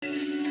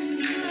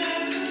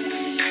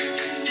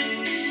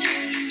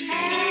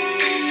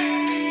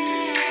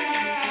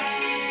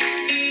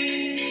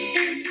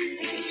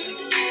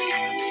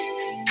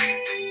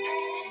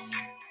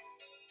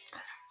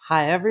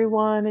Hi,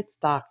 everyone. It's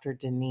Dr.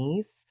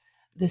 Denise.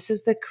 This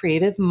is the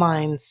Creative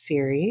Minds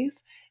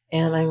series,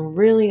 and I'm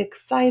really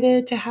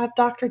excited to have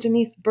Dr.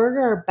 Denise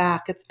Berger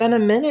back. It's been a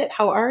minute.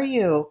 How are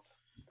you?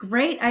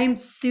 Great. I am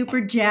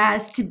super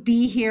jazzed to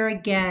be here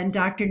again,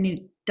 Dr.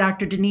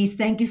 Denise.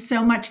 Thank you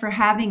so much for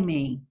having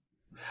me.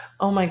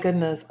 Oh my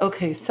goodness.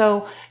 Okay,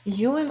 so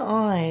you and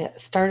I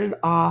started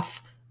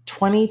off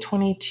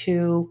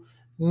 2022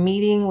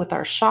 meeting with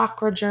our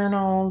chakra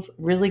journals,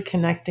 really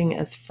connecting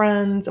as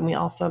friends, and we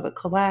also have a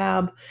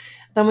collab.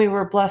 Then we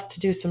were blessed to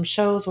do some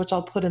shows, which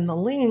I'll put in the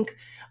link.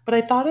 But I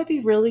thought it'd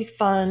be really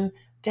fun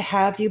to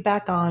have you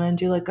back on and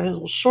do like a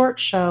little short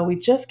show. We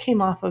just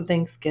came off of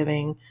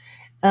Thanksgiving,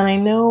 and I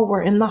know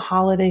we're in the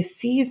holiday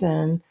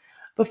season,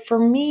 but for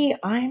me,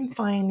 I'm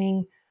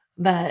finding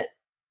that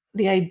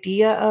the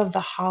idea of the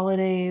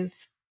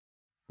holidays,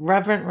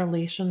 reverent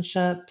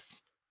relationships,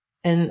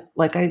 and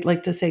like I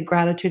like to say,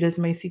 gratitude is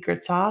my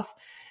secret sauce,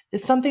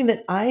 is something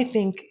that I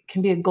think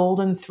can be a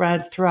golden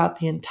thread throughout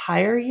the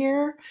entire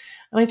year.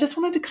 And I just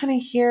wanted to kind of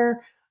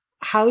hear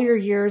how your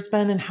year's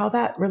been and how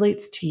that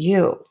relates to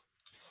you.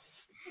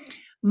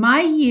 My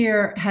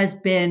year has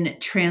been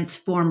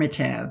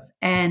transformative,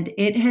 and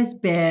it has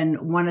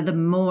been one of the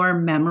more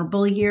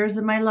memorable years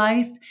of my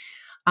life.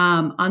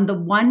 On the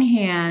one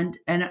hand,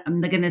 and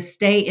I'm going to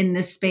stay in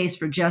this space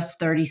for just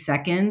 30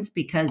 seconds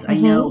because I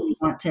know Hmm. we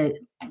want to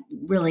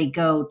really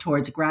go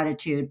towards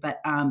gratitude,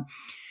 but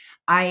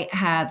I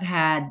have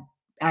had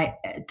a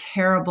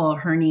terrible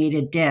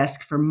herniated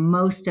disc for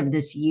most of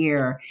this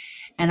year,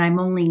 and I'm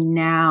only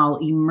now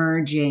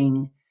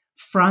emerging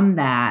from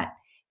that.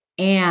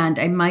 And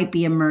I might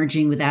be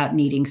emerging without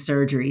needing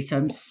surgery. So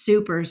I'm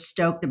super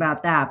stoked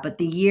about that. But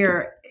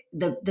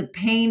the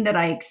pain that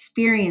I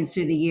experienced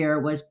through the year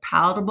was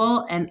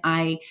palatable. And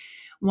I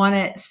want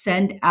to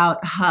send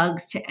out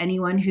hugs to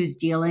anyone who's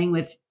dealing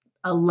with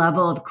a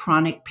level of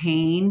chronic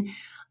pain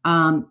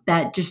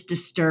that just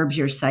disturbs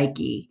your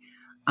psyche.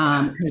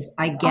 Because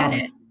I get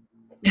it.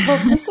 Oh,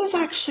 well, this is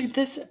actually,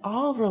 this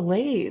all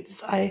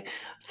relates.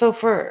 So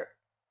for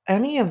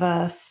any of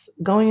us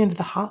going into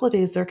the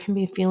holidays, there can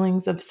be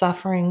feelings of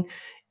suffering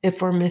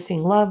if we're missing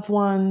loved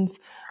ones.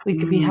 We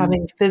could be Mm,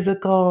 having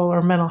physical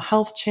or mental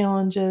health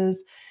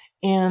challenges.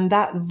 And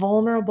that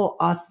vulnerable,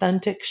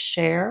 authentic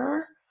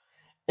share,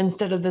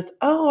 instead of this,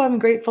 oh, I'm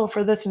grateful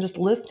for this and just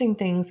listing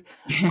things,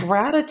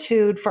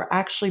 gratitude for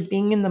actually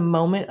being in the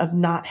moment of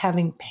not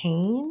having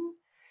pain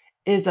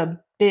is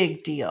a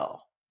big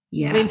deal.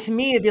 I mean, to yes.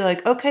 me, it'd be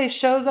like, okay,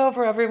 show's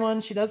over,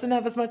 everyone. She doesn't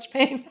have as much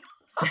pain.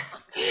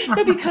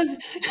 No, because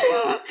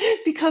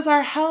because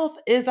our health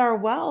is our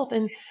wealth,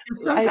 and I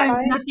Sometimes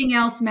find nothing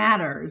else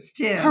matters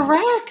too.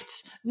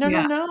 correct. No, no,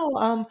 Yeah.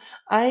 no.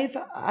 I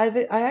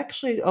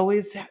actually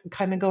always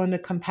kind of go into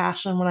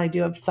compassion when I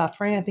do have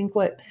suffering. I think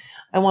what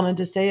I wanted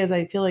to say is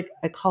I feel like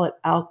I call it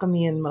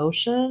alchemy in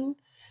motion.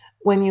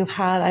 When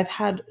I've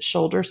had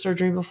shoulder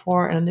surgery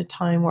before, and a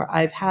time where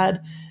I've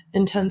had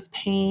intense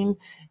pain.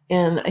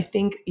 And I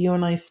think you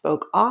and I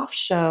spoke off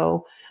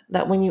show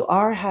that when you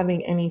are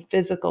having any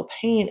physical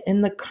pain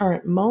in the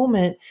current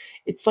moment,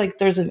 it's like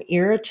there's an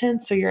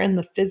irritant. So you're in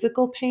the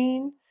physical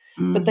pain,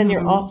 but then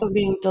you're Hmm. also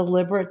being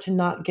deliberate to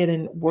not get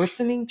in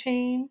worsening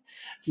pain.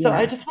 So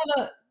I just Yes.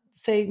 want to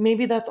say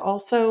maybe that's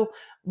also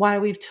why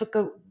we took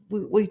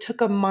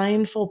a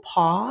mindful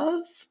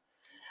pause,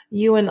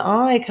 you and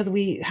I, because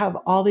we have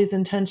all these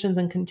intentions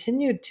and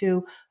continued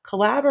to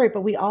collaborate,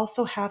 but we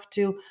also have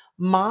to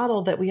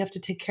model that we have to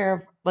take care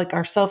of, like,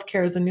 our self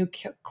care is the new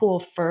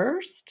cool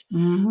first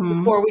Hmm.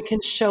 before we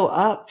can show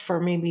up for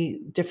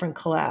maybe different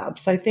collabs.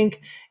 So I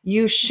think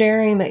you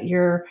sharing that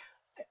you're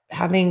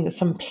having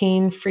some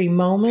pain free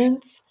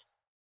moments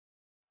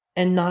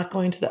and not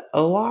going to the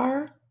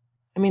OR,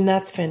 I mean,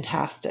 that's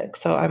fantastic.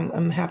 So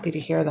I'm happy to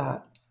hear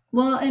that.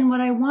 Well, and what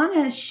I want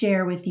to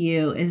share with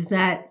you is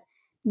that,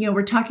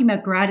 we're talking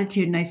about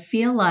gratitude, and I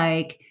feel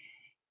like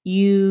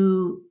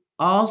you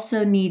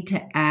also need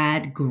to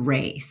add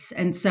grace.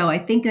 And so I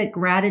think that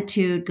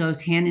gratitude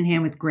goes hand in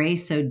hand with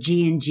grace. So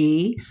G and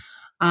G,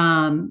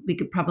 we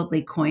could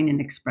probably coin an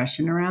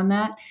expression around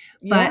that.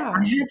 But I Yeah.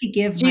 had to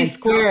give G myself,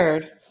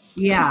 squared.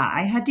 yeah,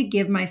 I had to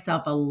give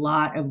myself a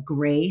lot of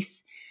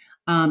grace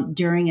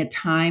during a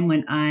time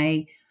when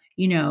I,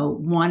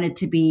 wanted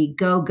to be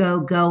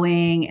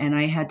going, and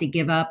I had to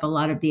give up a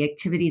lot of the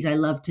activities I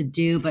love to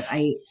do. But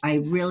I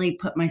really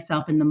put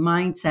myself in the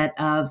mindset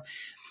of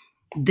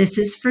this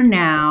is for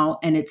now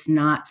and it's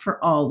not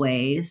for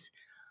always.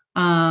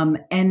 And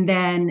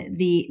then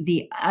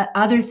the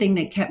other thing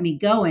that kept me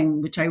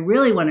going, which I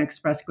really want to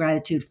express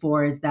gratitude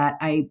for, is that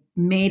I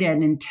made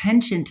an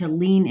intention to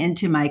lean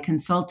into my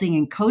consulting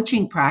and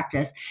coaching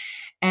practice,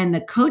 and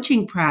the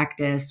coaching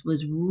practice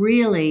was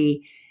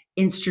really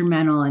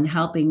instrumental in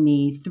helping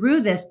me through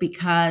this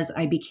because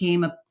I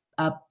became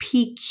a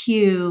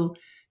PQ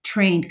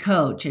trained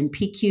coach. And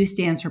PQ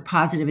stands for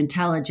positive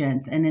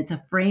intelligence. And it's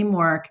a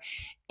framework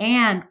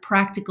and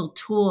practical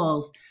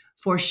tools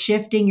for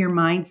shifting your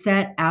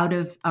mindset out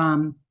of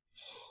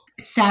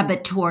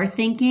saboteur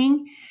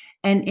thinking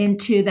and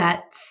into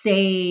that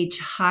sage,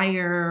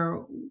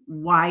 higher,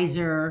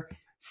 wiser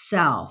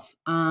self.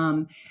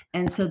 And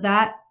so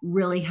that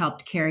really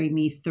helped carry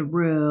me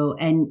through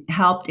and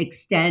helped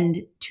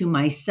extend to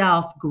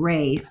myself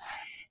grace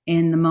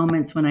in the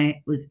moments when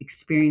I was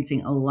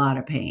experiencing a lot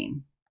of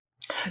pain.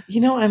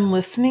 I'm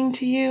listening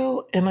to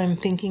you and I'm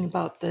thinking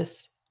about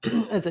this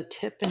as a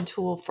tip and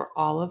tool for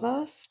all of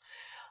us.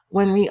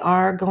 When we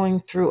are going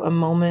through a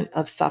moment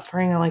of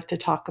suffering, I like to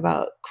talk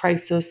about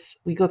crisis.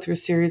 We go through a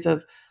series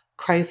of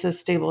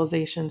crisis,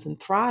 stabilizations, and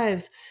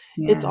thrives.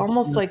 It's Yes.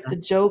 almost like the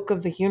joke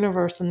of the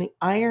universe and the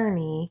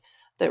irony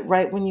that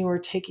right when you were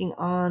taking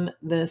on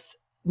this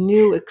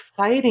new,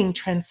 exciting,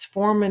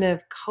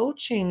 transformative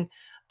coaching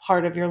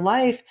part of your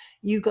life,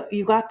 you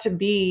got to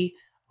be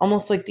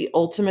almost like the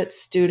ultimate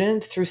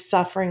student through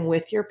suffering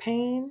with your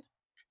pain.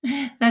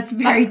 That's I,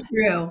 very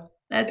true.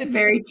 That's it's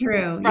very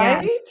true.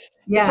 Yes. right? It's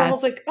Yes.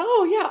 almost like,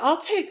 oh yeah, I'll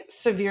take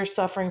severe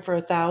suffering for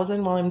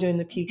 1,000 while I'm doing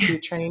the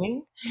PQ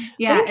training.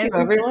 Yeah. Thank you, It's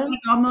everyone. like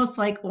almost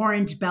like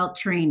orange belt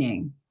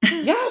training.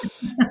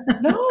 Yes.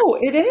 No,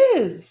 it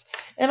is.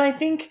 And I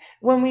think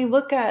when we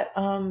look at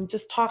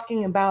just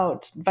talking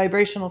about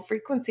vibrational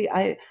frequency,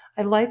 I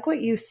like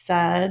what you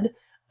said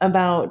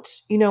about,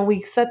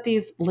 we set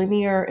these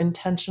linear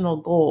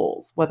intentional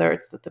goals, whether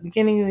it's at the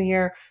beginning of the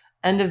year,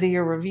 end of the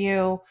year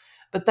review,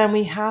 but then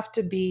we have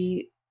to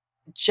be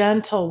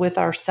gentle with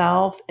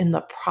ourselves in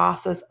the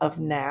process of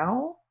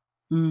now.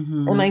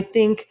 And I Hmm.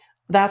 think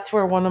that's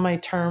where one of my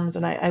terms,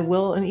 and I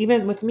will, and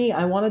even with me,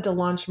 I wanted to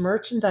launch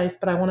merchandise,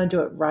 but I want to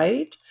do it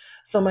right.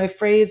 So my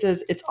phrase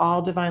is, it's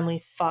all divinely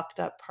fucked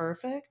up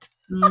perfect.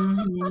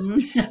 Hmm.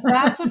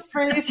 That's a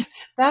phrase,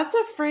 that's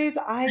a phrase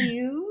I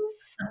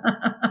use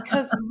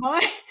because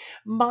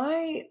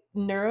my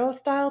neuro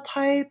style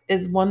type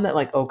is one that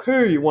like,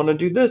 okay, you want to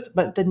do this,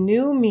 but the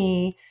new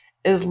me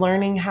is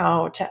learning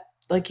how to,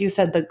 like you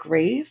said, the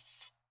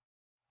grace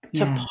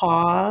to Yeah.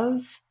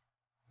 pause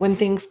when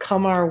things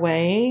come our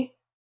way,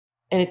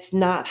 and it's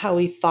not how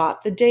we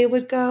thought the day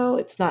would go.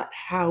 It's not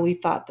how we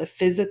thought the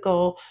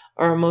physical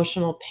or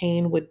emotional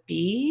pain would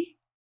be.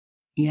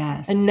 And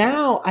Yes.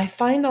 now I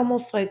find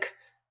almost like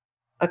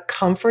a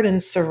comfort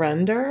and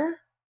surrender.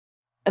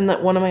 And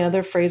that one of my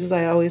other phrases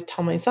I always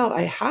tell myself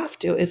I have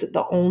to is that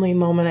the only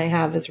moment I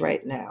have is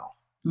right now.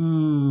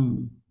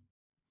 Mm.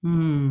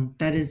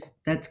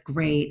 That's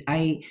great.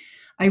 I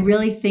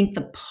really think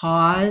the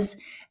pause,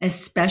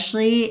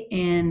 especially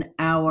in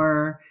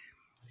our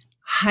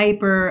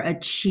hyper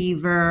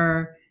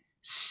achiever,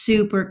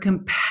 super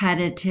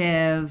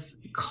competitive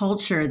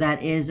culture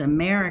that is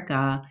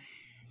America,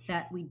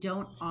 that we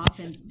don't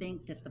often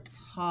think that the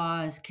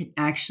pause can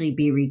actually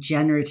be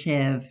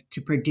regenerative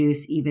to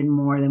produce even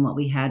more than what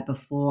we had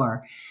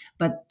before.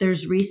 But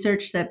there's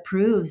research that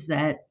proves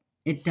that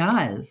it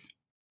does.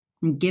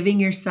 And giving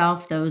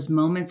yourself those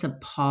moments of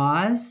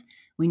pause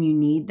when you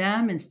need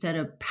them instead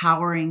of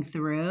powering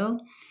through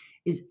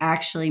is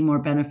actually more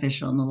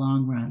beneficial in the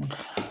long run.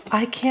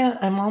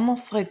 I'm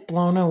almost like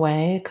blown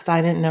away because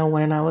I didn't know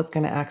when I was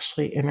going to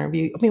actually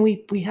interview. I mean,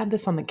 we had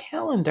this on the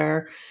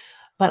calendar,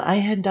 but I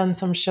had done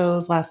some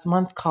shows last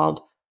month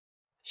called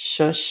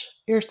Shush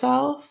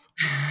Yourself.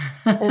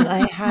 And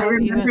I I have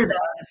remember even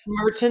those.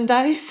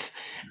 merchandise.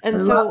 I And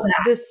love so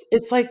this,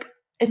 it's like,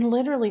 and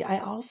literally, I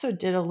also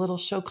did a little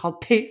show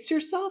called Pace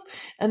Yourself.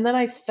 And then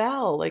I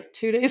fell like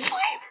 2 days later.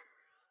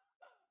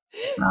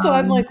 So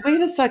I'm that. like,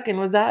 wait a second,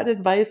 was that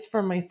advice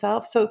for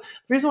myself? So the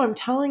reason why I'm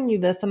telling you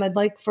this, and I'd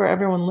like for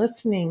everyone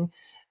listening,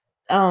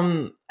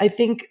 I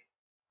think,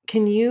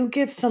 can you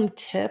give some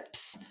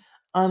tips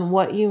on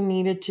what you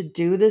needed to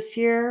do this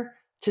year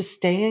to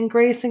stay in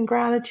grace and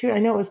gratitude? I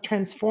know it was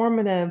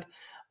transformative,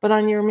 but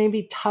on your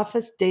maybe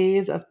toughest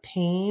days of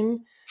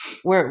pain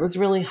where it was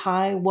really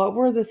high, what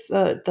were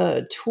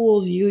the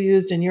tools you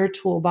used in your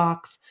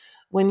toolbox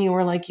when you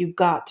were like, you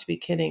got to be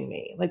kidding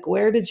me? Like,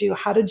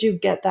 how did you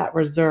get that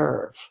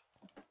reserve?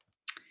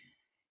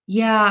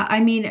 Yeah, I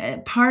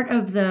mean, part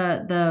of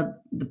the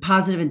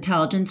positive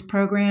intelligence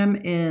program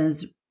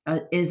is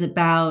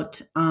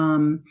about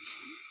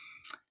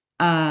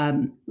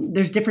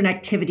there's different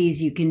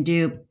activities you can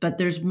do, but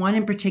there's one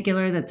in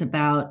particular that's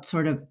about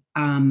sort of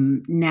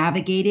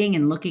navigating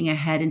and looking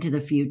ahead into the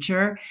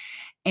future.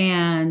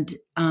 And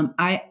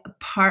I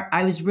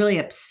was really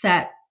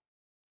upset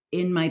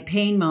in my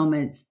pain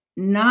moments,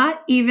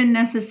 not even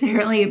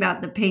necessarily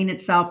about the pain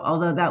itself,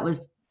 although that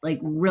was like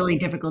really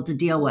difficult to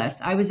deal with.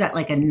 I was at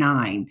like a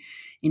 9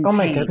 in Oh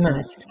my pain at the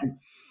goodness. time.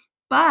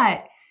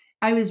 But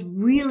I was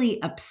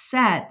really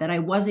upset that I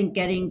wasn't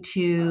getting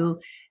to,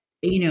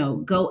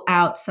 go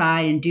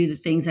outside and do the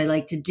things I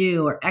like to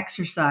do or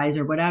exercise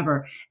or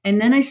whatever. And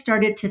then I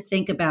started to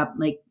think about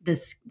like the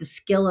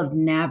skill of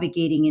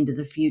navigating into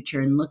the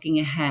future and looking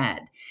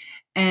ahead.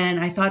 And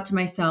I thought to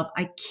myself,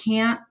 I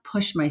can't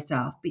push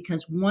myself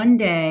because one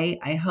day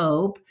I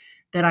hope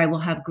that I will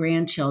have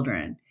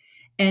grandchildren.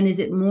 And is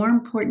it more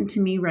important to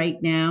me right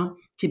now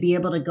to be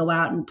able to go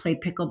out and play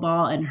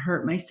pickleball and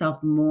hurt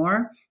myself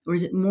more? Or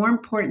is it more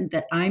important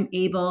that I'm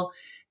able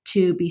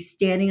to be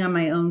standing on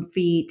my own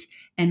feet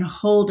and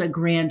hold a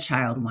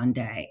grandchild one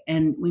day.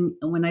 And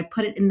when I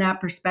put it in that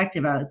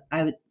perspective,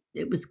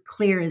 it was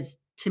clear as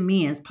to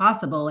me as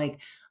possible. Like,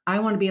 I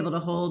want to be able to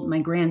hold my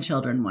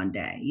grandchildren one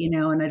day,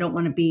 and I don't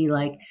want to be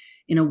like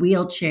in a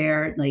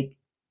wheelchair, like,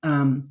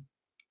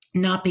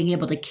 not being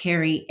able to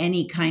carry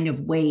any kind of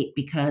weight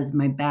because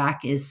my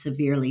back is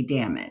severely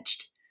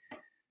damaged.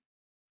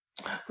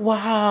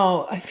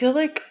 Wow. I feel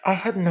like I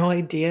had no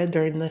idea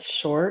during this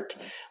short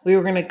we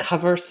were going to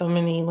cover so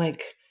many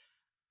like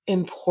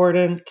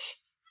important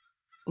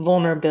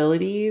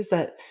vulnerabilities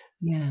that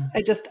Yeah.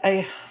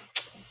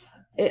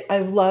 I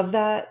love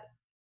that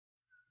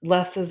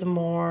less is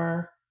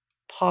more,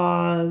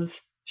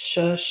 pause,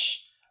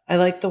 shush. I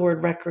like the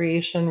word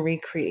recreation,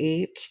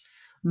 recreate.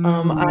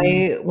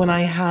 Mm. When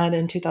I had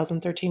in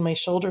 2013 my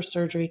shoulder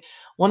surgery,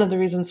 one of the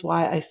reasons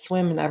why I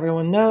swim, and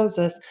everyone knows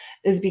this,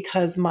 is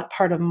because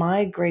part of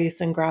my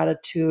grace and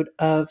gratitude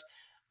of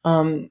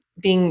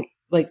being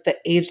like the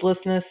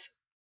agelessness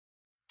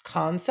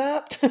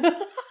concept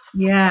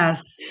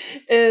Yes.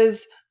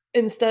 is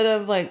instead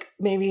of like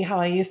maybe how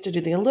I used to do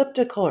the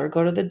elliptical or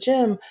go to the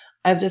gym,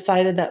 I've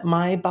decided that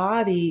my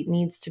body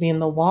needs to be in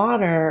the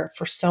water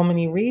for so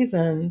many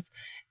reasons.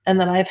 And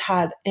that I've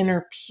had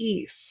inner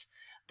peace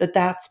that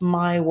that's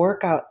my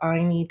workout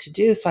I need to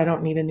do. So I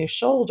don't need a new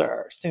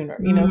shoulder sooner,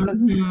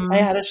 because I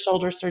Mhm. had a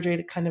shoulder surgery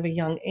at kind of a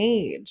young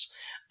age.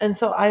 And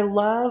so I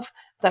love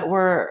that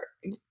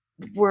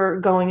we're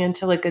going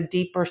into like a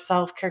deeper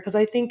self-care because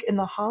I think in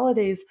the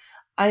holidays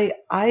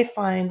I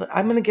find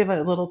I'm going to give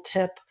a little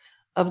tip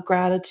of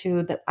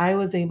gratitude that I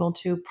was able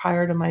to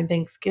prior to my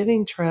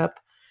Thanksgiving trip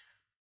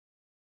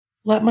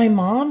let my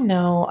mom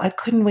know I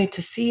couldn't wait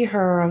to see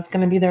her. I was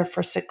going to be there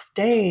for 6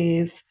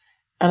 days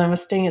and I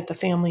was staying at the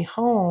family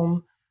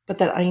home, but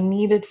that I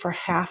needed for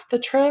half the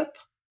trip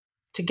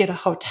to get a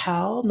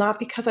hotel, not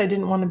because I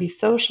didn't want to be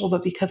social,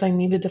 but because I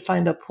needed to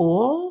find a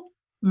pool.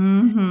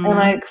 And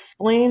I Mhm.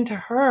 explained to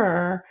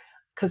her,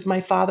 because my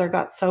father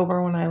got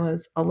sober when I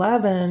was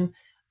 11,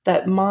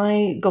 that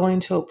my going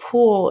to a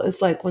pool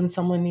is like when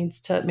someone needs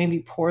to maybe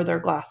pour their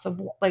glass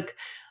of like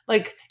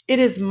it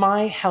is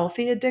my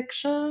healthy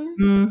addiction.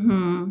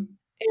 Mhm.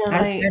 And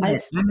I get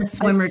it. I'm a I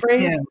swimmer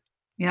phrased too.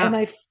 Yep.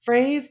 I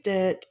phrased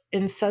it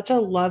in such a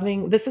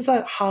loving, this is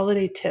a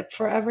holiday tip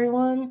for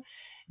everyone,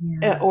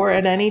 Yeah. or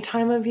at any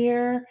time of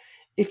year,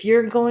 if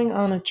you're going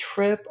on a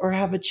trip or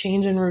have a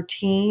change in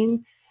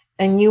routine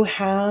and you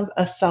have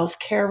a self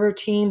care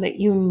routine that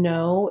you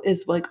know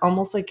is like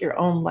almost like your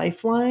own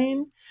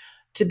lifeline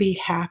to be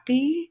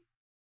happy,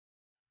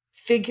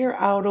 figure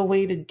out a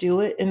way to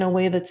do it in a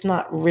way that's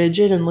not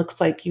rigid and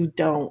looks like you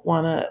don't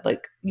want to,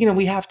 like,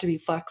 we have to be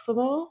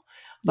flexible.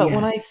 But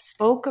when I Yes.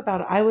 spoke about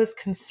it, I was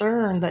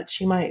concerned that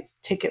she might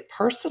take it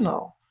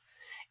personal,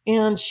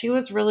 and she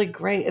was really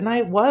great. And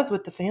I was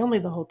with the family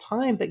the whole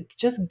time, but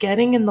just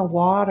getting in the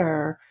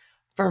water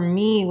for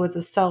me was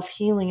a self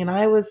healing. And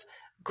I was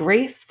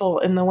graceful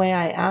in the way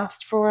I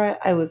asked for it.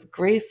 I was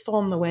graceful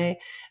in the way,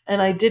 and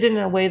I did it in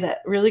a way that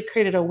really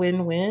created a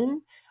win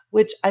win,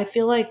 which I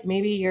feel like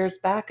maybe years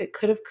back it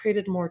could have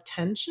created more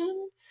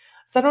tension.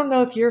 So I don't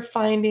know if you're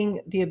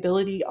finding the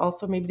ability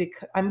also maybe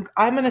to, I'm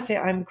going to say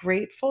I'm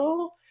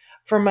grateful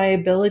for my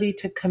ability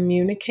to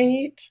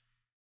communicate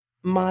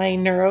my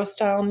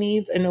neurostyle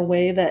needs in a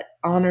way that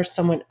honors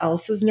someone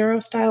else's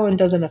neurostyle and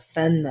doesn't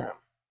offend them.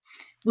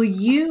 Well,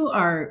 you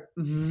are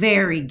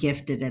very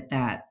gifted at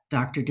that,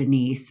 Dr.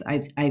 Denise.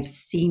 I've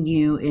seen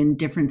you in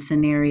different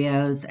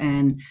scenarios,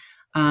 and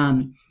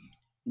um,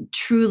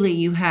 truly,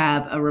 you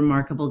have a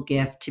remarkable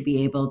gift to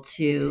be able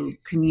to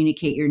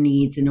communicate your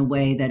needs in a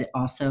way that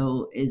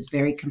also is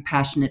very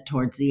compassionate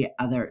towards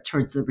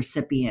the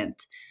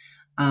recipient.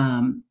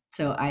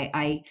 So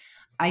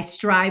I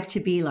strive to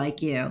be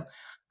like you.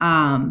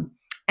 Um,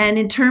 and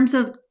in terms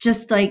of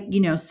just like,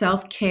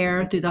 self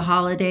care through the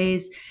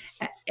holidays,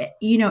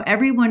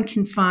 everyone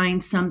can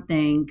find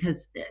something,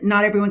 because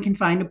not everyone can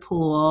find a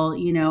pool,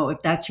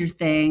 if that's your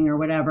thing or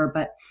whatever.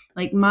 But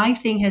like, my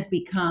thing has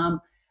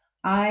become,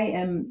 I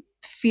am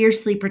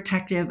fiercely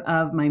protective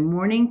of my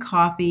morning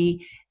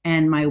coffee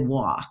and my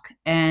walk.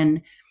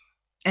 And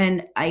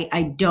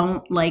I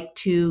don't like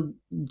to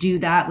do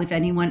that with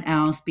anyone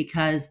else,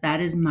 because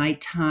that is my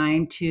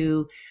time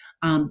to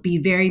be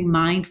very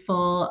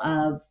mindful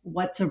of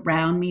what's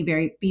around me,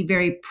 be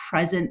very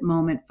present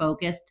moment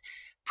focused,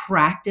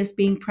 practice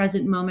being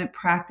present moment,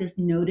 practice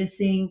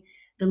noticing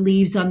the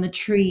leaves on the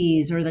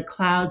trees or the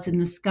clouds in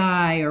the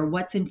sky or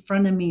what's in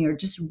front of me, or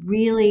just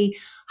really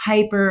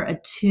hyper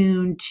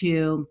attuned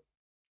to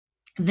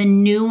the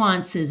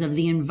nuances of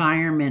the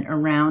environment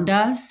around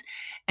us,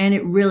 and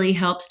it really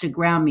helps to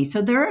ground me.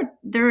 So there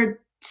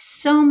are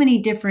so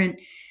many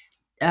different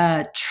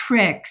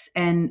tricks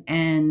and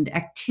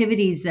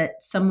activities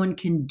that someone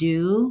can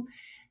do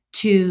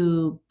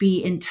to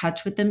be in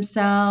touch with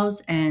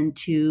themselves and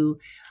to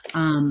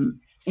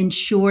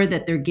ensure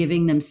that they're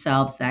giving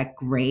themselves that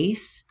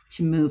grace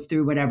to move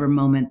through whatever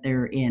moment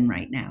they're in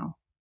right now.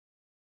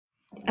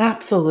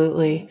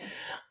 Absolutely.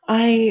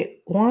 I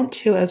want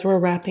to, as we're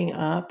wrapping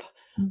up,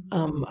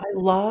 Mhm. I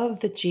love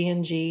the G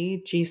and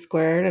G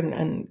squared,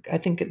 and I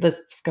think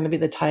that's going to be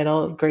the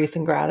title is Grace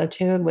and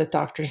Gratitude with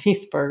Dr.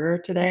 Denise Berger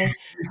today.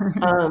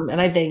 And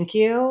I thank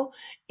you.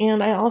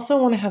 And I also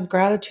want to have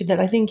gratitude that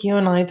I think you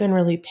and I have been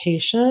really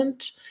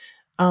patient.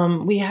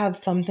 We have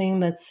something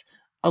that's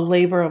a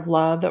labor of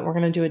love that we're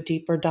going to do a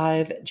deeper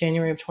dive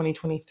January of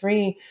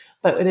 2023,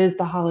 but it is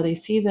the holiday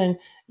season.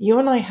 You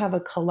and I have a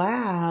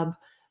collab,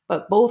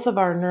 but both of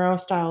our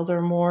neurostyles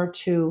are more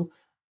to,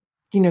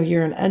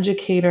 you're an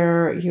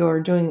educator, you're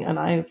doing, and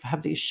I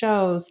have these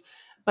shows,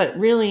 but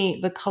really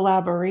the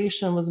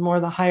collaboration was more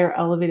the higher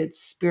elevated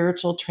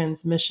spiritual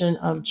transmission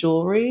of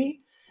jewelry.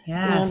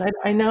 And Yes.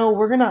 I know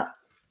we're going to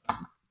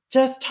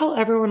just tell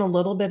everyone a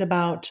little bit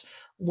about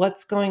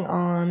what's going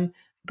on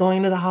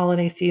going to the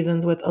holiday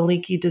seasons with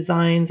Aliki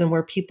Designs and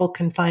where people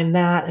can find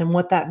that and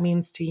what that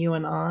means to you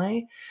and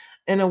I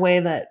in a way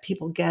that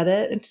people get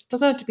it. It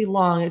doesn't have to be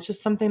long. It's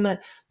just something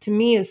that to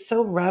me is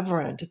so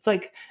reverent. It's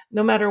like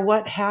no matter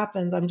what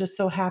happens, I'm just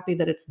so happy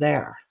that it's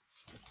there.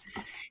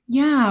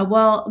 Yeah.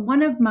 Well,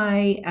 one of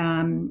my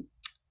uh,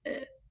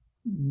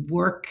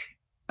 work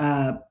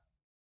uh,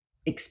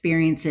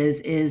 experiences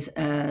is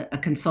a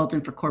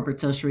consultant for corporate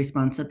social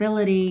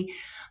responsibility.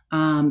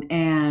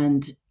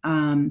 And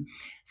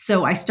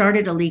so I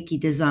started a Leaky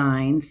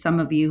Design. Some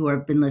of you who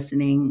have been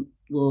listening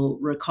will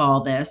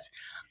recall this,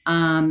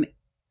 um,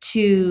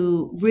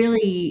 to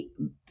really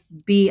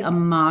be a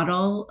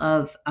model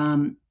of,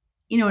 an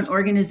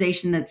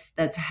organization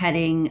that's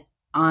heading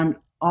on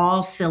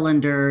all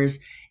cylinders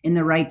in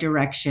the right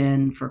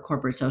direction for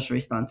corporate social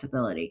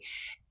responsibility.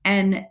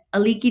 And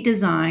Aliki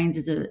Designs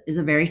is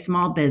a very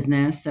small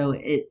business, so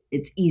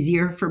it's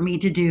easier for me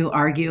to do,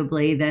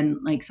 arguably, than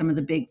like some of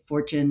the big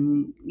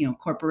Fortune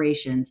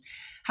corporations.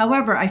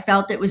 However, I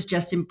felt it was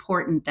just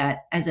important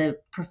that as a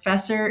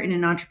professor in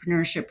an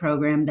entrepreneurship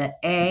program, that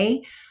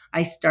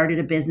I started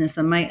a business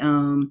on my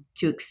own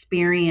to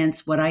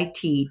experience what I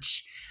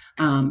teach,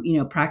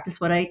 practice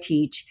what I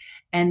teach,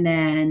 and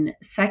then,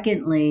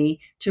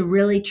 secondly, to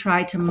really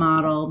try to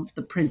model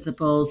the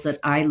principles that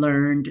I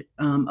learned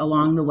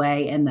along the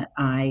way and that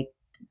I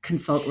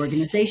consult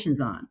organizations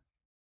on.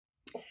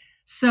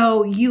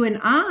 So, you and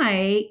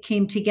I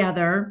came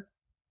together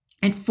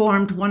and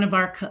formed one of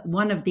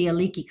the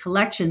Aliki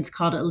collections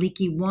called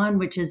Aliki One,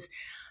 which is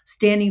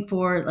standing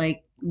for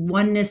like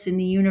oneness in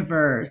the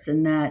universe,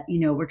 and that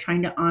we're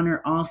trying to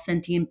honor all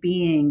sentient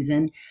beings.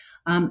 And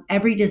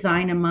every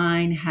design of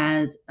mine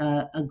has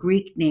a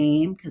Greek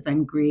name because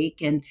I'm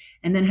Greek, and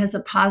then has a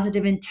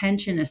positive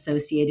intention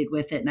associated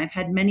with it. And I've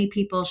had many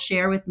people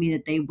share with me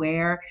that they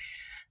wear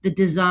the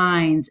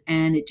designs,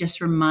 and it just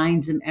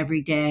reminds them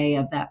every day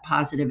of that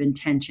positive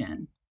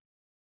intention.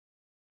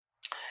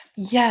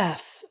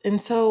 Yes.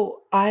 And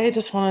so I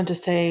just wanted to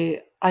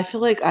say, I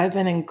feel like I've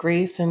been in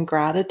grace and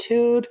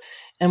gratitude,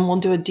 and we'll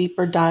do a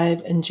deeper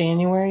dive in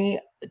January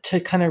to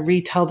kind of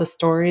retell the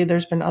story.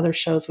 There's been other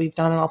shows we've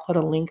done, and I'll put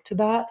a link to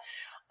that.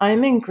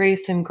 I'm in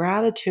grace and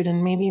gratitude,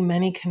 and maybe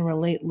many can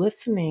relate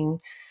listening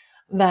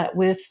that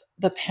with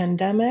the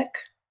pandemic,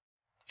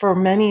 for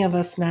many of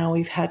us now,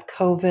 we've had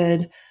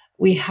COVID,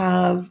 we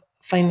have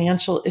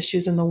financial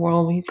issues in the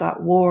world, we've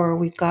got war,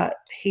 we've got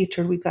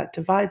hatred, we've got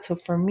divide. So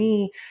for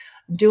me,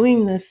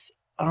 doing this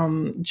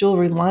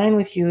jewelry line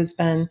with you has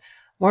been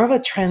more of a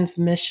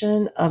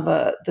transmission of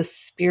the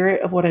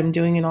spirit of what I'm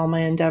doing in all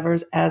my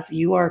endeavors, as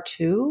you are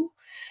too.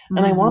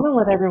 And I Mhm. want to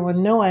let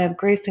everyone know I have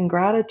grace and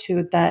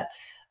gratitude that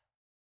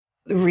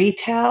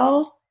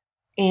retail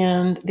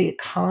and the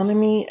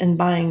economy and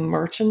buying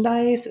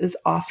merchandise is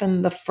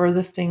often the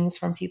furthest things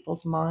from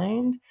people's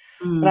mind.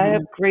 But I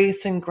have Mhm.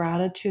 grace and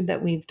gratitude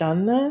that we've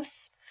done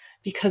this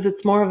because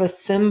it's more of a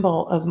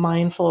symbol of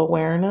mindful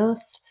awareness.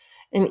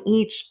 And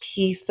each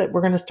piece that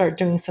we're going to start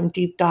doing some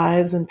deep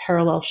dives and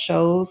parallel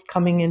shows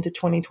coming into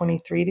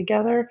 2023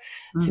 together,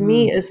 to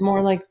me, Mhm. is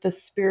more like the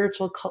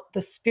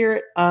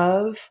spirit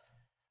of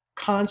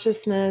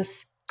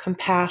consciousness,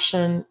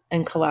 compassion,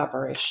 and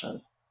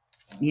collaboration.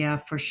 Yeah,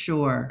 for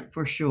sure,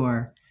 for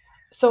sure.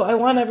 So I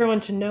want everyone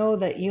to know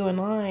that you and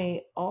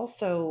I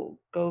also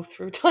go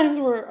through times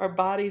where our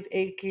body's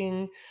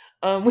aching.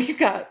 We've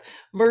got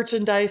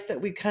merchandise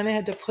that we kind of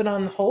had to put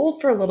on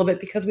hold for a little bit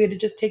because we had to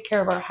just take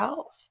care of our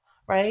health,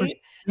 For right?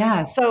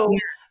 yes, yeah.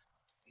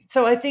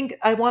 So I think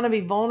I want to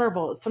be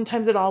vulnerable.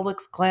 Sometimes it all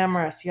looks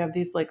glamorous. You have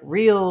these like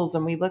reels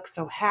and we look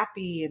so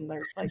happy and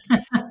there's but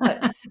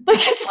like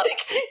it's like,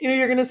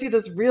 you're going to see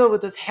this reel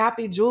with this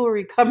happy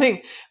jewelry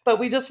coming, but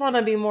we just want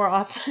to be more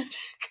authentic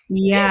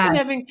Yeah, and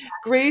having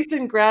grace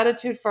and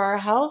gratitude for our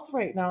health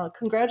right now.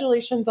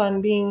 Congratulations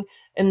on being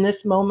in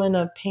this moment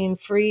of pain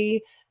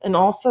free. And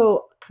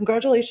also,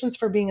 congratulations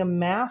for being a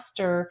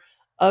master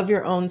of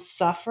your own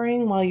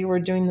suffering while you were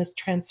doing this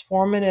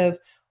transformative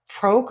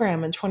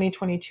program in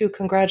 2022.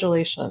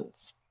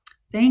 Congratulations.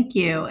 thank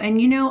you. And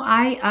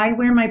I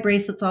wear my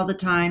bracelets all the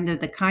time. They're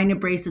the kind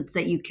of bracelets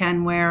that you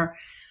can wear,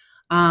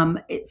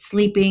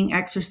 sleeping,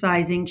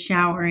 exercising,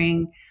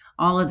 showering,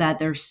 all of that.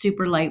 They're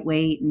super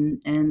lightweight,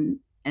 and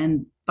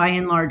by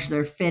and large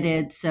they're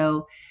fitted.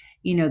 So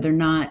they're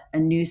not a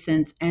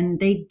nuisance. And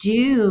they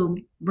do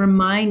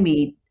remind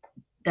me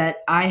that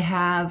I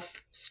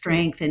have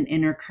strength and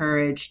inner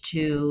courage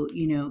to,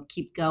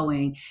 keep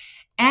going.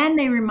 And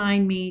they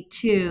remind me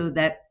too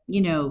that,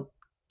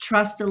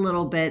 trust a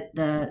little bit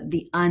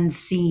the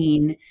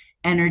unseen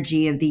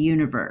energy of the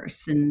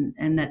universe,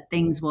 and that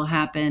things will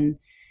happen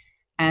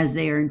as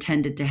they are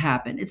intended to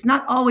happen. It's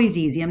not always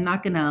easy. I'm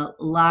not going to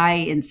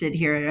lie and sit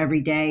here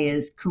every day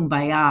as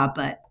kumbaya,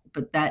 but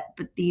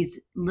these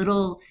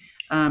little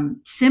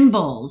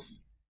symbols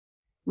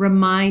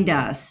remind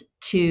us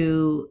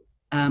to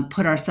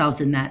put ourselves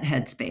in that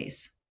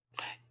headspace.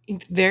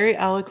 Very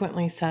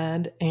eloquently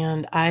said.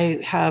 And I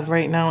have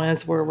right now,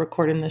 as we're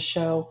recording this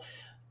show,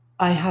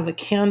 I have a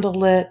candle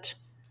lit.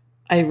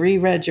 I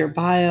reread your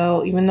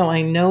bio. Even though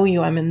I know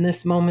you, I'm in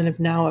this moment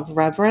of now of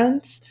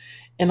reverence.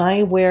 And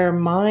I wear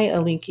my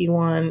Aliki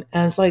one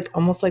as like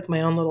almost like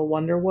my own little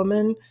Wonder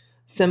Woman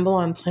symbol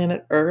on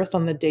planet Earth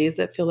on the days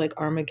that feel like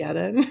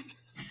Armageddon.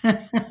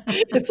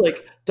 It's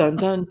like dun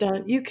dun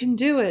dun, you can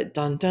do it.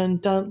 Dun dun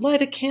dun,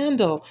 light a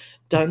candle.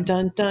 Dun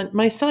dun dun,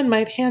 my son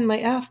might hand my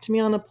ass to me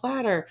on a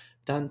platter.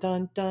 Dun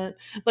dun dun.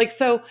 Like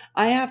so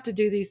I have to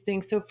do these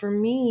things. So for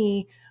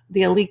me,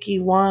 the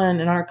Aliki one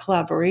and our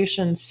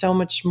collaboration so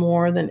much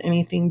more than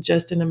anything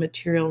just in a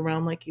material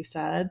realm, like you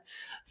said.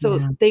 So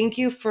Yeah. thank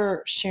you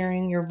for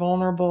sharing your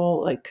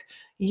vulnerable like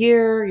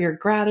year, your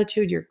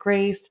gratitude, your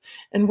grace.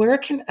 And where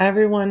can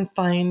everyone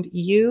find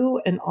you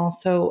and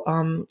also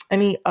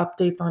any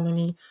updates on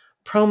any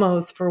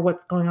promos for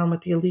what's going on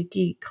with the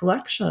Aliki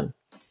collection?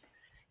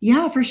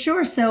 Yeah, for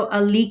sure. So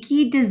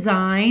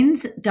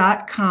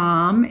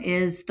alikidesigns.com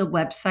is the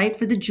website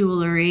for the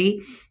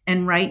jewelry.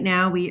 And right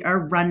now we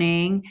are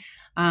running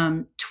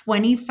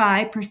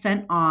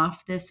 25%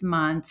 off this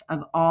month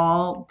of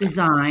all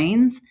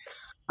designs,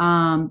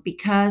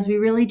 because we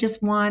really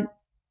just want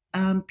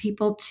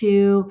people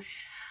to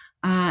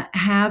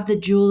have the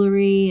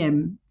jewelry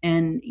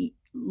and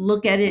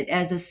look at it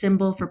as a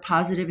symbol for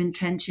positive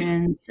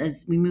intentions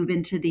as we move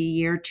into the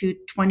year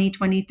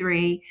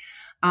 2023.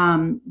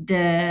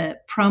 The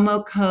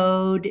promo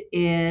code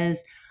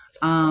is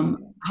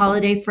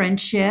Holiday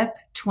Friendship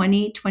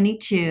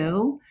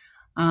 2022,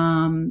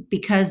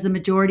 because the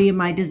majority of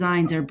my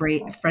designs are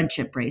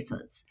friendship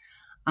bracelets.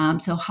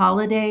 So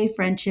Holiday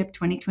Friendship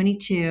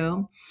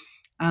 2022.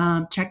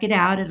 Check it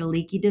out at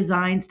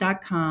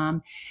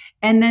alikidesigns.com.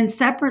 And then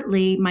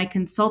separately, my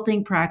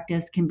consulting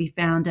practice can be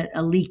found at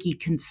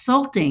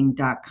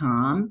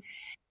alikiconsulting.com.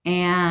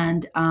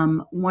 And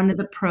one of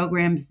the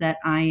programs that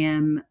I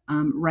am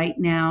right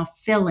now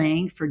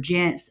filling for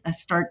a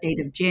start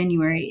date of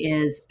January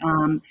is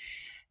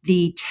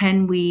the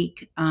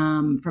 10-week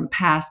from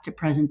past to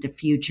present to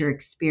future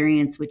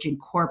experience, which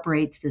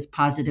incorporates this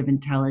positive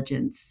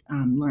intelligence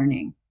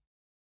learning.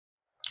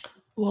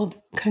 Well,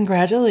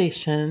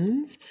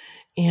 congratulations.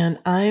 And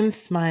I'm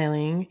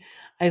smiling.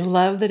 I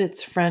love that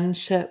it's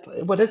friendship.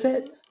 What is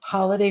it?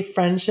 Holiday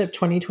Friendship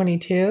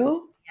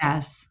 2022?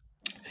 Yes.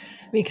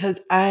 Because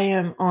I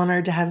am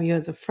honored to have you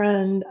as a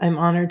friend. I'm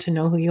honored to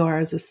know who you are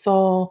as a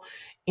soul.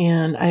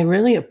 And I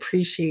really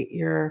appreciate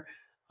your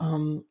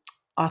um,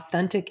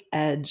 authentic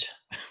edge.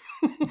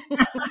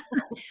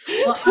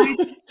 Well, I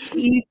appreciate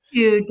you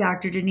too,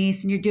 Dr.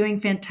 Denise, and you're doing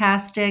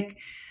fantastic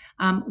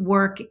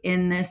work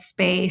in this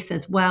space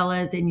as well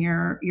as in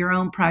your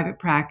own private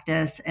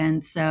practice.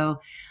 And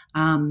so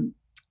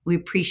we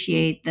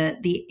appreciate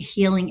the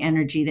healing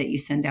energy that you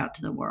send out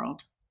to the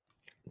world.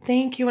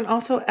 Thank you. And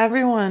also,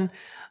 everyone,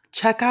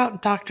 check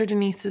out Dr.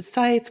 Denise's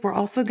sites. We're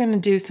also going to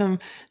do some,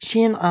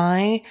 she and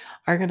I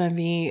are going to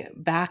be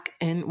back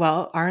in,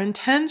 well, our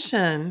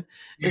intention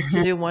is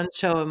to do one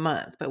show a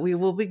month, but we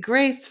will be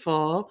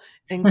graceful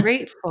and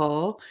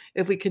grateful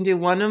if we can do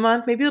one a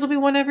month. Maybe it'll be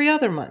one every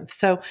other month.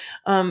 So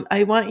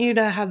I want you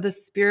to have the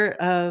spirit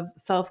of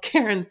self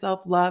care and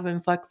self love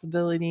and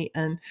flexibility,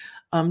 and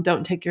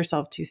don't take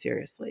yourself too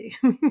seriously.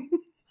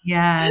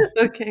 Yes.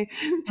 Okay.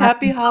 Happy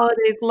Happy.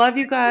 holidays. Love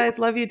you guys.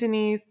 Love you,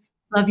 Denise.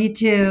 Love you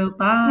too.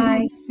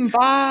 Bye.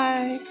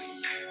 Bye.